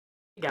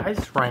Hey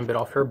guys, Ryan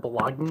Biddulph here,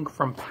 Blogging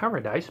from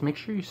Paradise. Make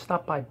sure you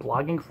stop by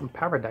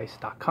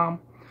bloggingfromparadise.com.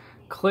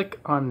 Click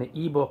on the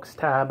ebooks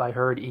tab. I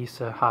heard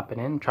Isa hopping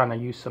in, trying to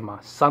use some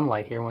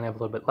sunlight here when I have a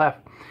little bit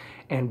left,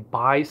 and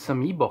buy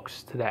some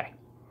ebooks today.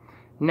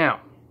 Now,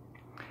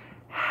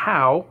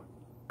 how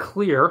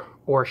clear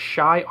or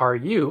shy are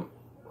you,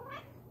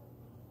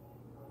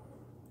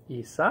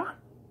 Isa?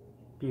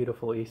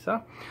 Beautiful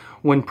Isa,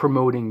 when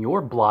promoting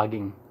your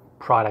blogging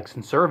products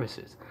and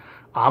services?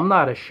 I'm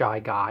not a shy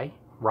guy.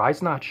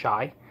 Rye's not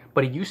shy,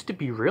 but he used to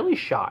be really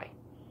shy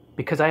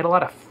because I had a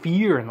lot of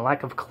fear and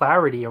lack of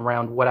clarity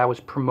around what I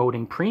was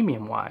promoting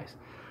premium-wise.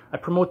 I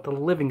promote the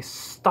living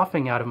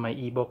stuffing out of my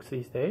ebooks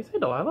these days. Hey,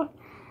 Delilah.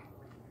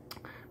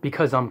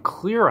 Because I'm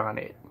clear on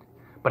it.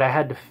 But I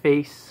had to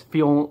face,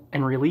 feel,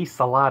 and release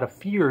a lot of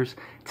fears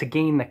to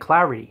gain the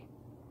clarity,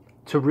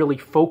 to really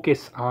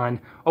focus on,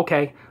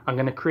 okay, I'm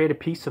going to create a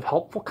piece of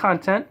helpful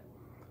content,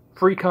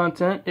 free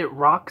content, it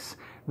rocks.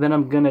 Then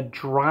I'm going to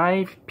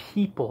drive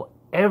people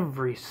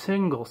every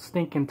single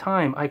stinking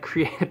time I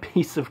create a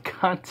piece of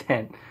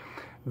content.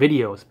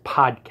 Videos,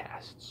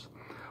 podcasts,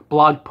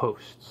 blog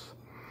posts,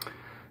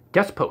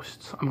 guest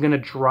posts. I'm going to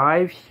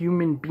drive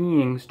human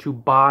beings to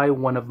buy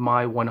one of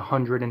my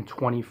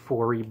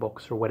 124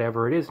 ebooks or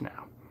whatever it is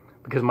now.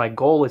 Because my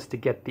goal is to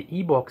get the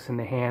ebooks in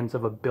the hands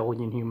of 1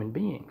 billion human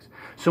beings.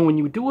 So when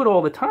you do it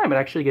all the time, it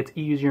actually gets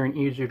easier and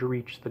easier to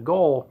reach the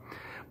goal.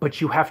 But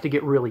you have to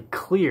get really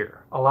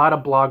clear. A lot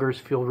of bloggers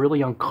feel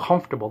really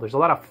uncomfortable. There's a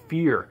lot of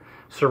fear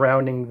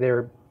surrounding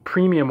their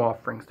premium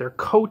offerings, their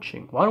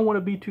coaching. Well, I don't want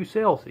to be too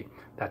salesy.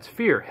 That's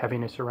fear,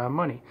 heaviness around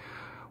money.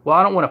 Well,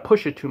 I don't want to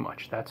push it too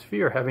much. That's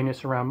fear,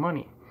 heaviness around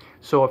money.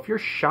 So if you're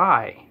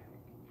shy,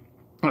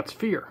 that's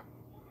fear.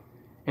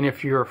 And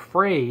if you're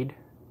afraid,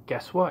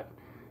 guess what?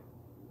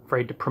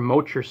 Afraid to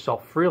promote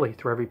yourself freely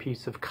through every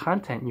piece of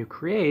content you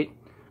create.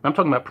 And I'm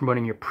talking about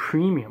promoting your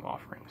premium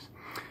offerings.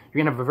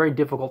 You're going to have a very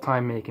difficult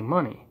time making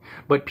money.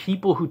 But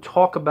people who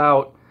talk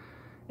about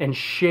and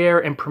share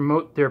and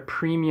promote their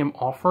premium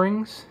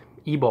offerings,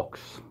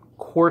 ebooks,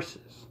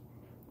 courses,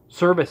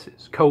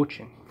 services,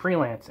 coaching,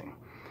 freelancing,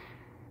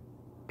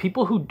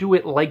 people who do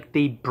it like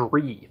they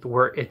breathe,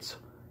 where it's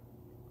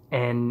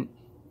an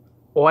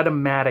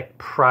automatic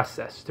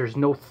process, there's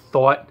no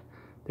thought,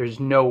 there's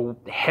no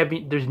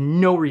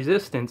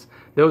resistance,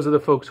 those are the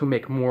folks who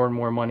make more and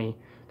more money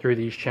through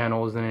these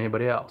channels than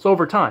anybody else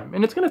over time.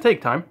 And it's going to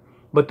take time,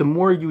 but the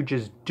more you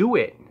just do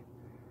it,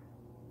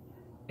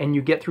 and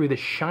you get through the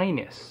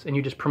shyness, and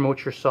you just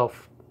promote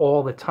yourself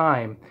all the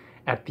time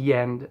at the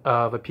end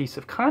of a piece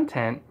of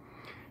content,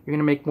 you're going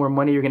to make more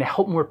money, you're going to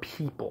help more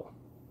people.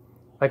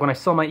 Like when I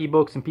sell my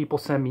ebooks and people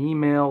send me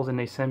emails and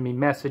they send me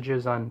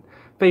messages on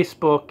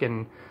Facebook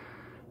and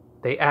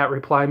they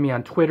reply me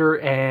on Twitter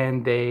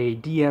and they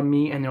DM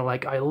me and they're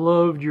like, I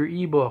loved your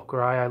ebook,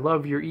 or I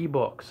love your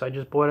ebooks, I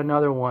just bought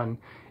another one.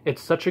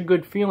 It's such a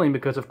good feeling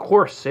because, of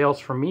course, sales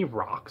for me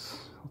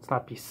rocks. Let's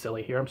not be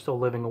silly here. I'm still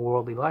living a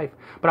worldly life,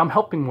 but I'm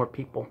helping more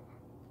people.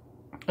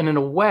 And in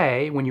a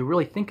way, when you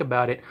really think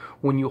about it,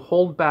 when you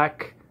hold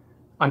back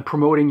on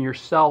promoting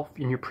yourself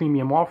in your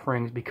premium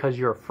offerings because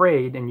you're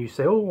afraid and you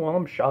say, oh, well,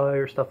 I'm shy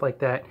or stuff like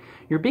that,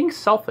 you're being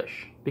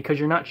selfish because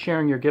you're not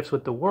sharing your gifts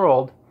with the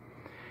world,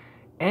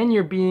 and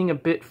you're being a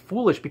bit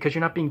foolish because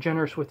you're not being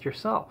generous with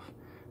yourself.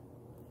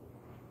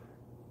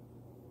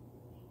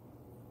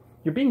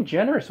 You're being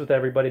generous with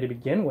everybody to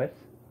begin with.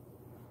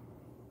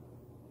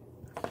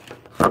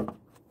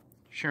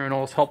 Sharing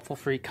all this helpful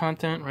free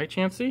content, right,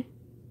 Chancey?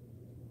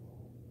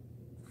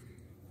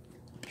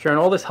 Sharing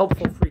all this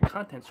helpful free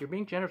content. So you're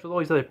being generous with all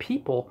these other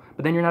people,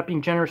 but then you're not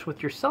being generous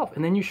with yourself.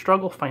 And then you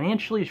struggle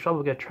financially, you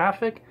struggle to get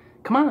traffic.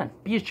 Come on,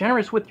 be as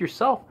generous with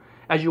yourself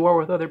as you are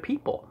with other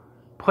people.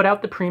 Put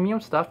out the premium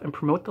stuff and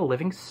promote the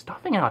living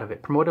stuffing out of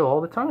it. Promote it all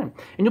the time.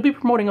 And you'll be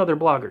promoting other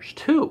bloggers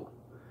too.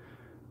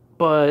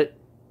 But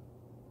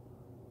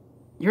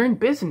you're in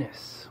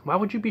business. Why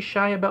would you be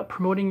shy about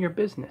promoting your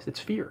business?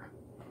 It's fear.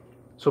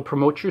 So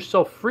promote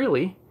yourself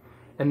freely,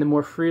 and the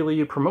more freely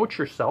you promote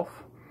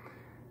yourself,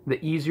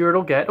 the easier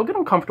it'll get. It'll get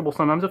uncomfortable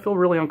sometimes. It'll feel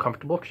really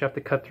uncomfortable because you have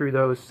to cut through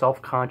those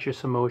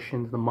self-conscious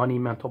emotions, the money,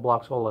 mental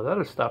blocks, all of that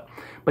other stuff.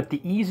 But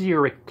the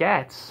easier it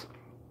gets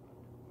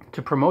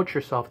to promote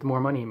yourself, the more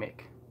money you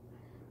make.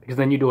 Because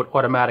then you do it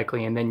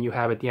automatically, and then you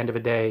have, at the end of the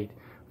day,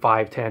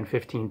 5, 10,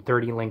 15,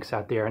 30 links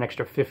out there, an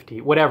extra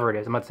 50, whatever it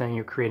is. I'm not saying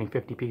you're creating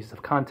 50 pieces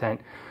of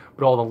content,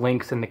 but all the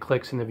links and the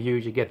clicks and the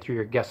views you get through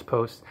your guest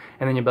posts,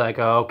 and then you'll be like,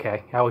 oh,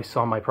 okay, I always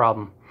saw my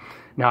problem.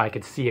 Now I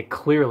could see it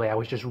clearly. I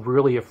was just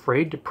really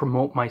afraid to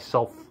promote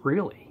myself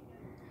freely.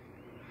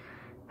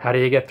 How do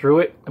you get through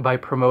it? By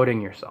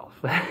promoting yourself.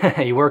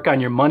 You work on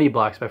your money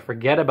blocks, but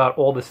forget about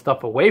all the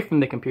stuff away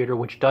from the computer,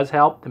 which does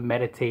help, the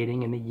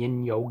meditating and the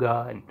yin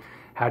yoga and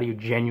how do you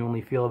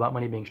genuinely feel about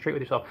money, being straight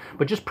with yourself.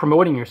 But just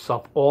promoting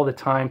yourself all the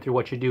time through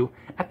what you do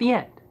at the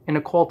end in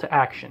a call to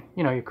action.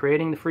 You know, you're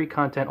creating the free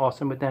content,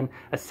 awesome, but then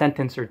a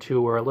sentence or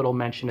two or a little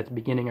mention at the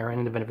beginning or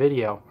end of a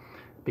video,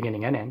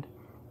 beginning and end.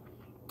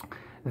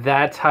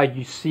 That's how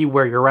you see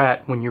where you're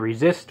at when you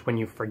resist, when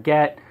you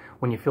forget,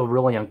 when you feel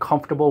really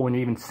uncomfortable, when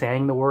you're even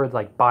saying the words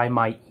like buy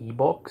my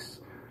ebooks?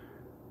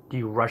 Do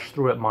you rush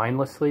through it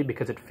mindlessly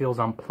because it feels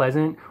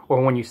unpleasant?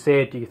 Or when you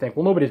say it, do you think,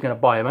 well, nobody's going to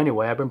buy them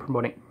anyway, I've been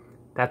promoting?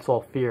 That's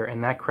all fear,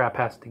 and that crap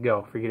has to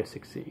go for you to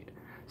succeed.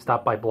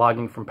 Stop by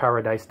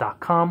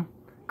bloggingfromparadise.com,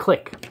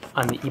 click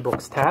on the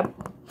ebooks tab,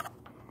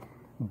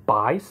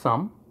 buy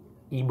some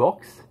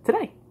ebooks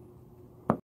today.